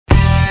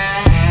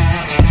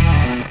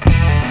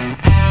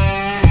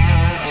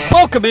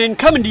Welcome in,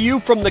 coming to you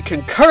from the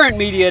Concurrent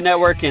Media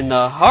Network in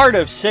the heart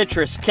of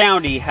Citrus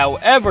County.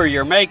 However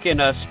you're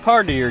making us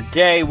part of your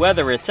day,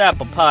 whether it's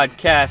Apple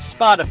Podcasts,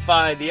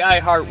 Spotify, the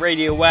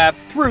iHeartRadio app,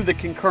 through the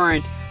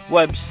Concurrent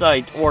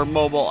website or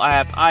mobile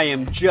app, I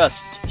am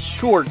just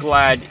sure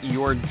glad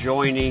you're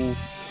joining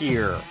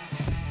here.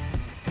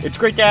 It's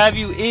great to have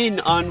you in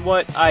on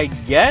what I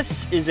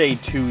guess is a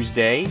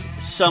Tuesday.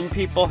 Some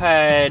people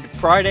had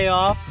Friday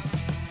off,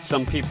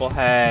 some people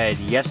had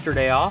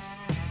yesterday off.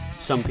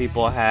 Some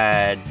people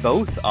had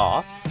both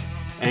off,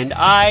 and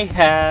I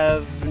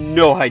have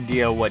no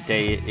idea what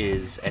day it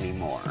is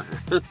anymore.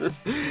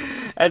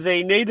 As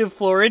a native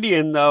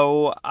Floridian,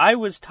 though, I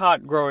was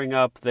taught growing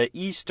up that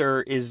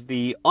Easter is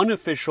the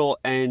unofficial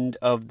end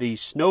of the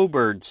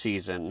snowbird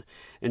season,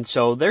 and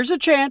so there's a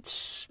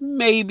chance,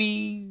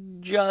 maybe,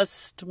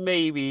 just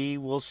maybe,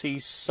 we'll see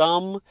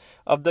some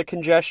of the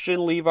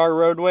congestion leave our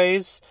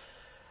roadways.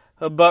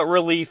 But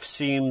relief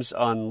seems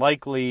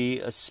unlikely,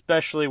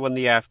 especially when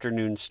the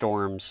afternoon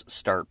storms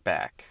start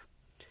back.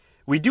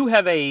 We do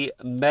have a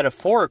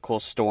metaphorical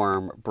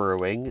storm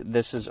brewing.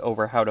 This is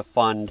over how to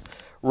fund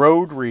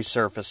road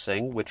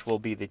resurfacing, which will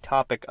be the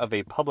topic of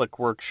a public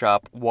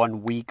workshop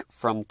 1 week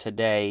from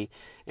today,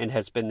 and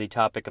has been the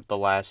topic of the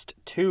last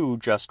two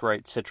Just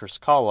Right Citrus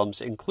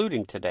columns,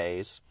 including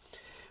today's.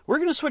 We're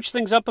going to switch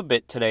things up a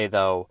bit today,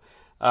 though.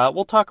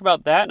 We'll talk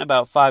about that in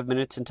about 5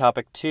 minutes in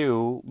topic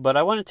 2, but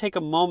I want to take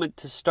a moment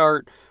to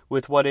start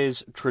with what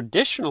is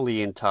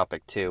traditionally in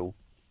topic 2,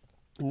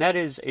 and that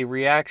is a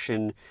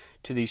reaction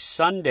to the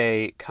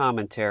Sunday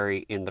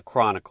commentary in the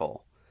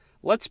Chronicle.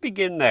 Let's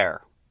begin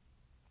there.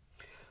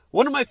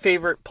 One of my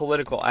favorite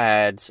political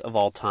ads of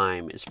all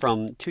time is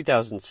from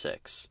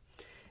 2006.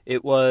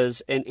 It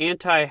was an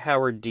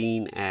anti-Howard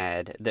Dean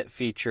ad that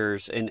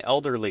features an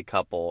elderly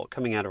couple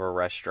coming out of a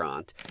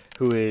restaurant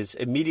who is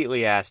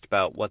immediately asked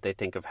about what they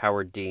think of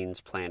Howard Dean's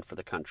plan for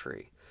the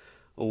country.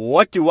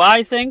 "What do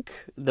I think?"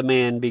 the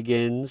man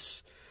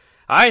begins.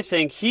 "I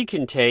think he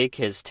can take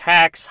his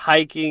tax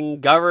hiking,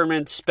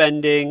 government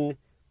spending."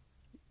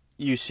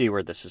 You see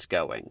where this is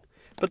going.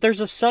 But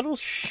there's a subtle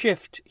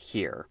shift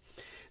here.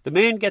 The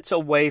man gets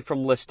away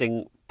from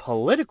listing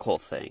political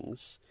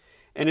things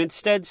and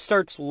instead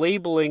starts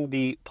labeling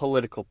the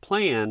political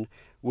plan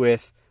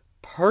with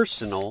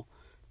personal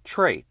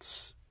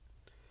traits.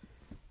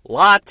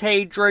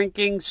 Latte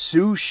drinking,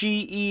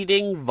 sushi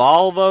eating,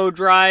 Volvo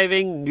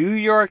driving, New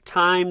York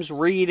Times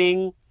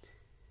reading.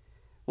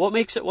 What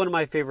makes it one of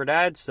my favorite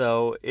ads,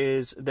 though,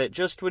 is that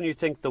just when you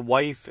think the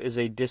wife is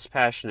a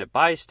dispassionate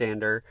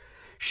bystander,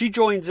 she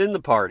joins in the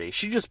party.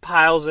 She just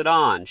piles it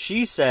on.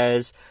 She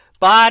says,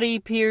 body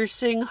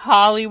piercing,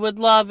 Hollywood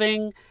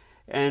loving,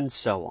 and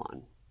so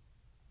on.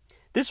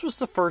 This was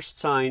the first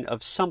sign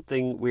of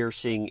something we are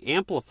seeing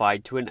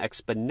amplified to an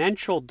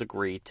exponential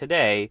degree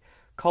today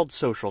called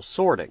social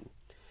sorting.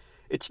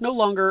 It's no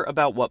longer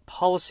about what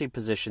policy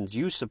positions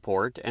you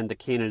support and the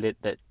candidate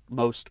that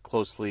most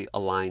closely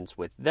aligns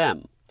with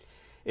them.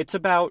 It's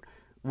about,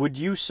 would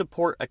you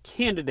support a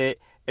candidate,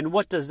 and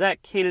what does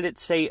that candidate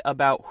say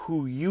about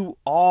who you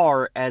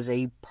are as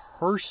a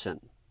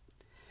person?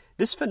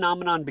 This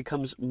phenomenon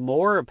becomes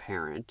more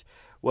apparent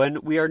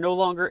when we are no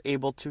longer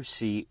able to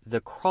see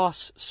the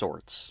cross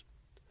sorts.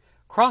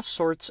 Cross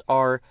sorts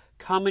are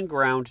common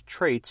ground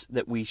traits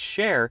that we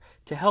share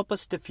to help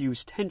us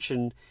diffuse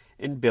tension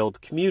and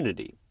build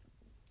community.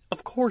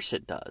 Of course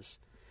it does.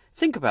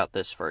 Think about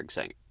this for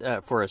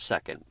a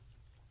second.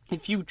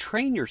 If you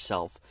train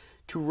yourself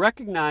to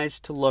recognize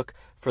to look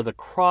for the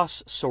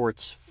cross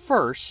sorts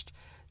first,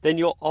 then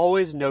you'll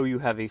always know you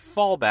have a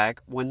fallback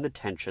when the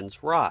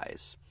tensions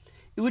rise.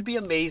 It would be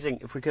amazing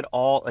if we could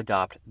all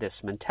adopt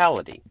this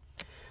mentality.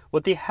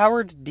 What the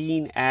Howard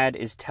Dean ad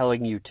is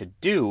telling you to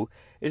do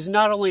is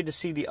not only to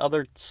see the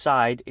other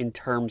side in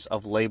terms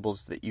of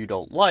labels that you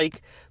don't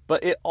like,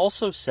 but it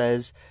also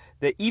says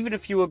that even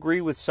if you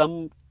agree with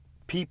some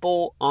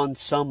people on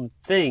some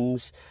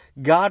things,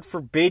 God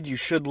forbid you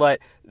should let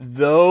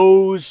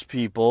those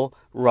people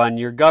run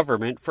your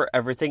government for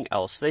everything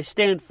else they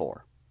stand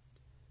for.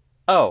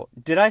 Oh,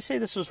 did I say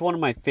this was one of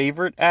my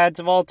favorite ads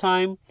of all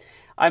time?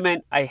 I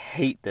meant I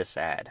hate this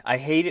ad. I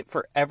hate it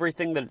for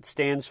everything that it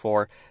stands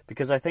for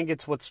because I think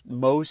it's what's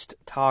most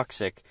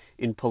toxic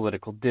in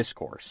political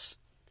discourse.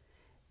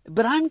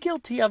 But I'm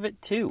guilty of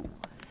it too.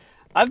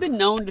 I've been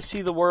known to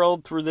see the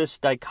world through this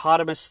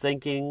dichotomous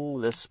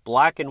thinking, this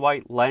black and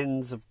white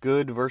lens of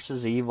good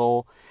versus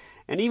evil,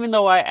 and even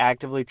though I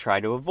actively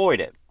try to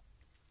avoid it.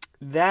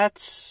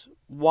 That's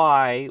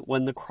why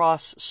when the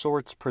cross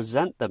sorts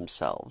present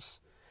themselves,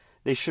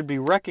 they should be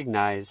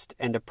recognized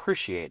and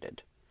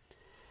appreciated.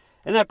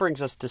 And that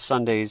brings us to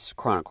Sunday's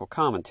Chronicle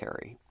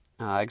commentary.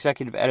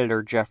 Executive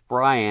editor Jeff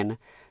Bryan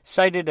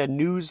cited a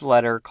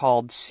newsletter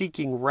called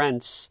Seeking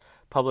Rents,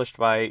 published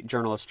by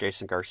journalist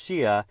Jason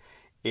Garcia,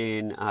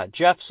 in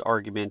Jeff's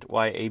argument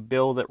why a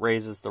bill that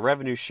raises the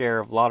revenue share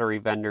of lottery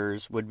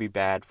vendors would be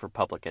bad for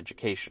public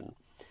education.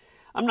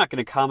 I'm not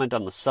going to comment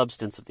on the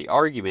substance of the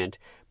argument,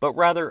 but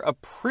rather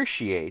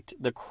appreciate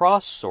the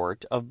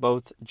cross-sort of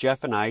both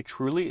Jeff and I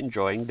truly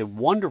enjoying the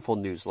wonderful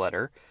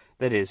newsletter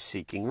that is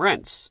Seeking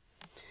Rents.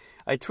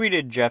 I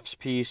tweeted Jeff's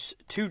piece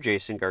to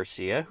Jason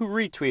Garcia, who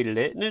retweeted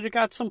it, and it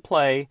got some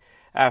play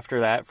after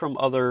that from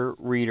other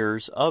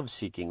readers of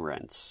Seeking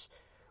Rents.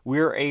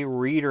 We're a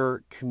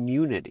reader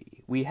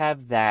community. We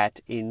have that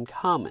in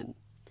common.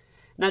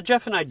 Now,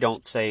 Jeff and I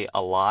don't say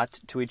a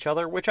lot to each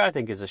other, which I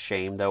think is a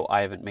shame, though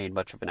I haven't made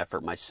much of an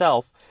effort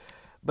myself.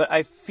 But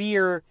I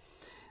fear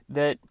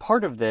that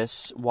part of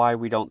this, why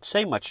we don't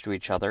say much to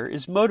each other,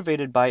 is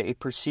motivated by a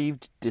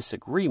perceived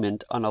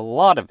disagreement on a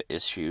lot of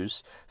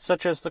issues,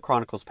 such as the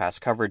Chronicle's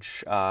past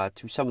coverage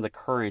to some of the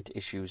current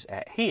issues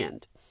at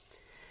hand.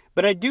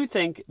 But I do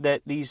think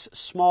that these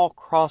small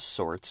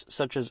cross-sorts,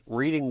 such as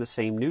reading the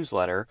same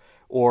newsletter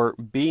or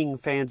being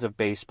fans of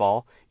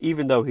baseball,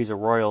 even though he's a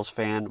Royals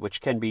fan,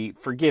 which can be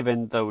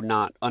forgiven though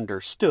not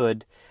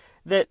understood,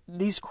 that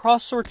these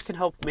cross-sorts can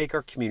help make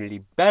our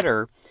community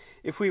better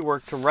if we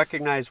work to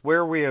recognize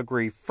where we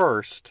agree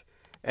first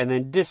and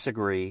then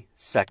disagree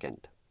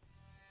second.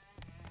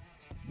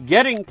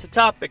 Getting to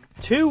topic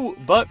 2,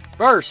 but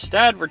first,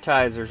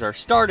 advertisers are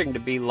starting to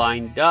be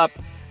lined up.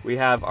 We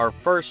have our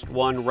first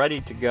one ready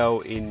to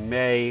go in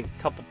May, a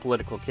couple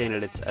political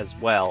candidates as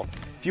well.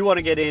 If you want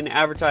to get in,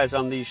 advertise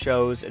on these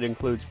shows. It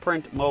includes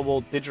print,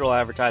 mobile, digital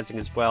advertising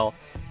as well.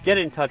 Get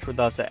in touch with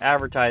us at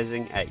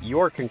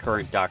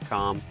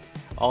advertising@yourconcurrent.com.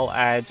 All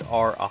ads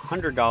are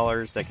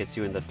 $100. That gets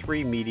you in the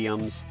 3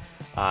 mediums.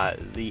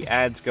 The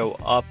ads go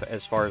up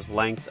as far as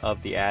length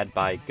of the ad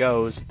buy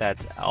goes.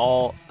 That's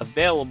all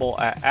available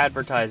at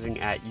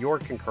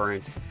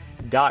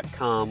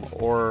advertising@yourconcurrent.com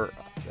or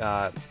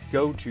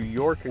go to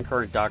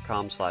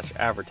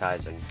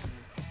yourconcurrent.com/advertising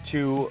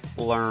to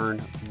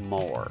learn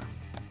more.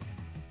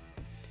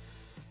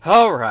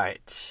 All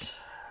right.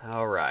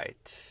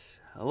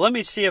 Let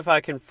me see if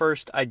I can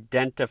first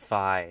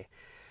identify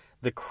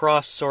the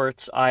cross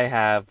sorts I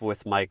have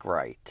with Mike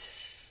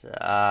Wright.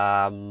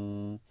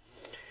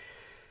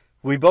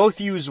 We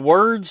both use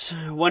words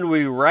when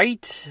we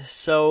write,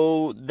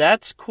 so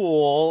that's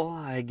cool,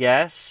 I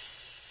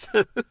guess.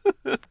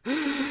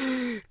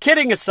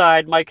 Kidding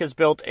aside, Mike has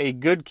built a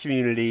good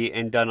community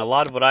and done a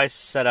lot of what I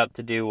set out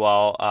to do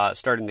while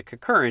starting the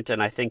Concurrent,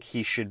 and I think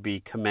he should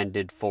be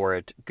commended for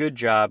it. Good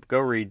job. Go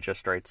read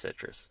Just Right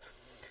Citrus.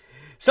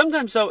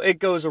 Sometimes, though, it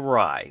goes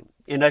awry,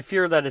 and I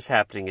fear that is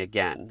happening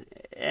again.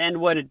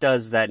 And when it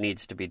does, that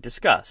needs to be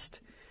discussed.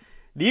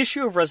 The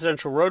issue of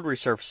residential road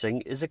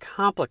resurfacing is a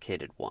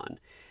complicated one.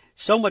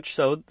 So much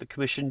so that the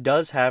Commission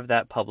does have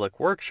that public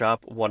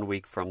workshop 1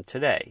 week from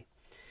today.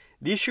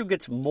 The issue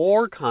gets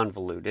more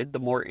convoluted the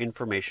more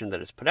information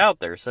that is put out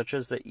there, such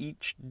as that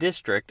each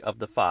district of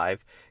the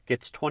 5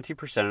 gets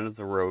 20% of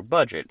the road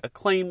budget, a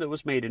claim that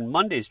was made in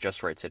Monday's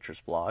Just Right Citrus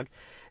blog,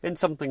 and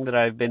something that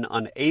I've been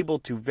unable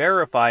to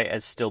verify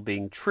as still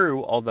being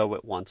true, although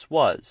it once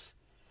was.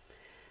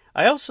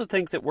 I also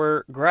think that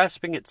we're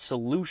grasping at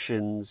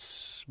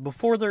solutions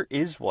before there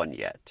is one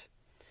yet.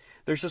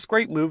 There's this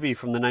great movie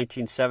from the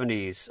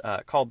 1970s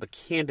called The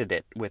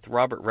Candidate with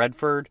Robert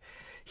Redford.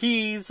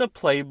 He's a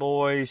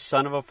playboy,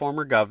 son of a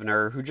former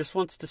governor, who just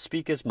wants to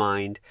speak his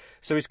mind,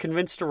 so he's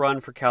convinced to run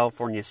for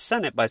California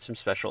Senate by some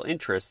special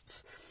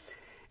interests.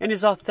 And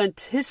his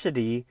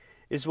authenticity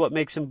is what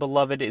makes him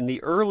beloved in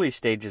the early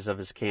stages of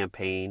his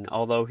campaign,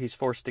 although he's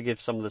forced to give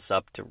some of this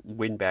up to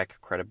win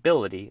back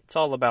credibility. It's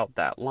all about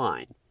that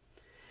line.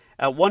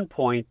 At one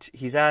point,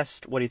 he's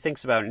asked what he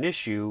thinks about an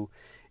issue,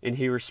 and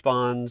he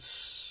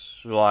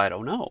responds, "Well, I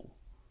don't know."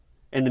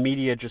 And the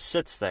media just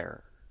sits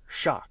there,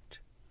 shocked.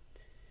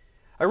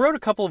 I wrote a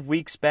couple of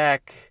weeks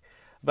back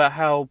about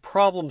how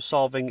problem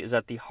solving is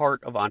at the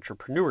heart of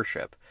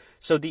entrepreneurship.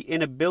 So the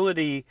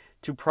inability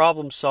to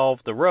problem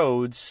solve the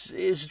roads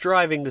is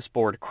driving this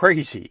board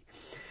crazy.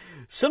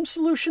 Some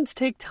solutions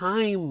take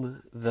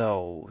time,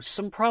 though.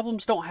 Some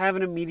problems don't have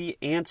an immediate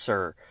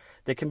answer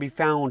that can be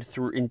found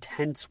through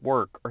intense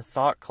work or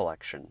thought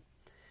collection.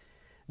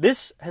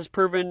 This has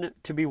proven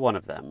to be one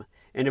of them,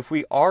 and if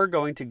we are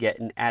going to get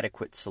an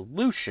adequate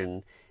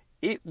solution,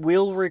 it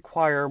will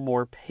require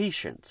more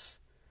patience.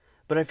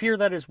 But I fear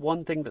that is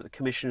one thing that the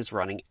Commission is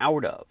running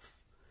out of.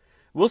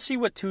 We'll see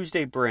what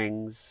Tuesday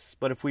brings,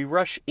 but if we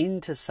rush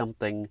into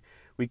something,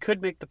 we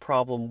could make the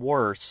problem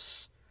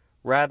worse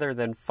rather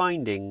than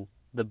finding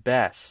the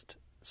best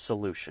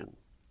solution.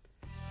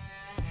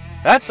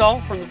 That's all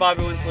from the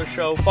Bobby Winsler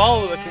Show.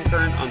 Follow the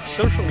Concurrent on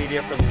social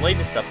media for the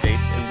latest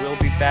updates, and we'll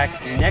be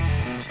back next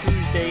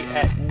Tuesday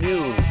at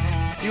noon.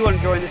 If you want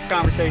to join this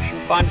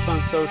conversation, find us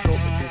on social,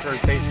 the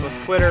Concurrent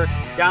Facebook, Twitter,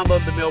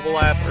 download the mobile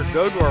app, or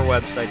go to our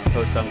website to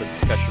post on the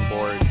discussion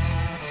boards.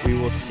 We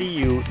will see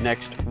you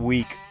next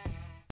week.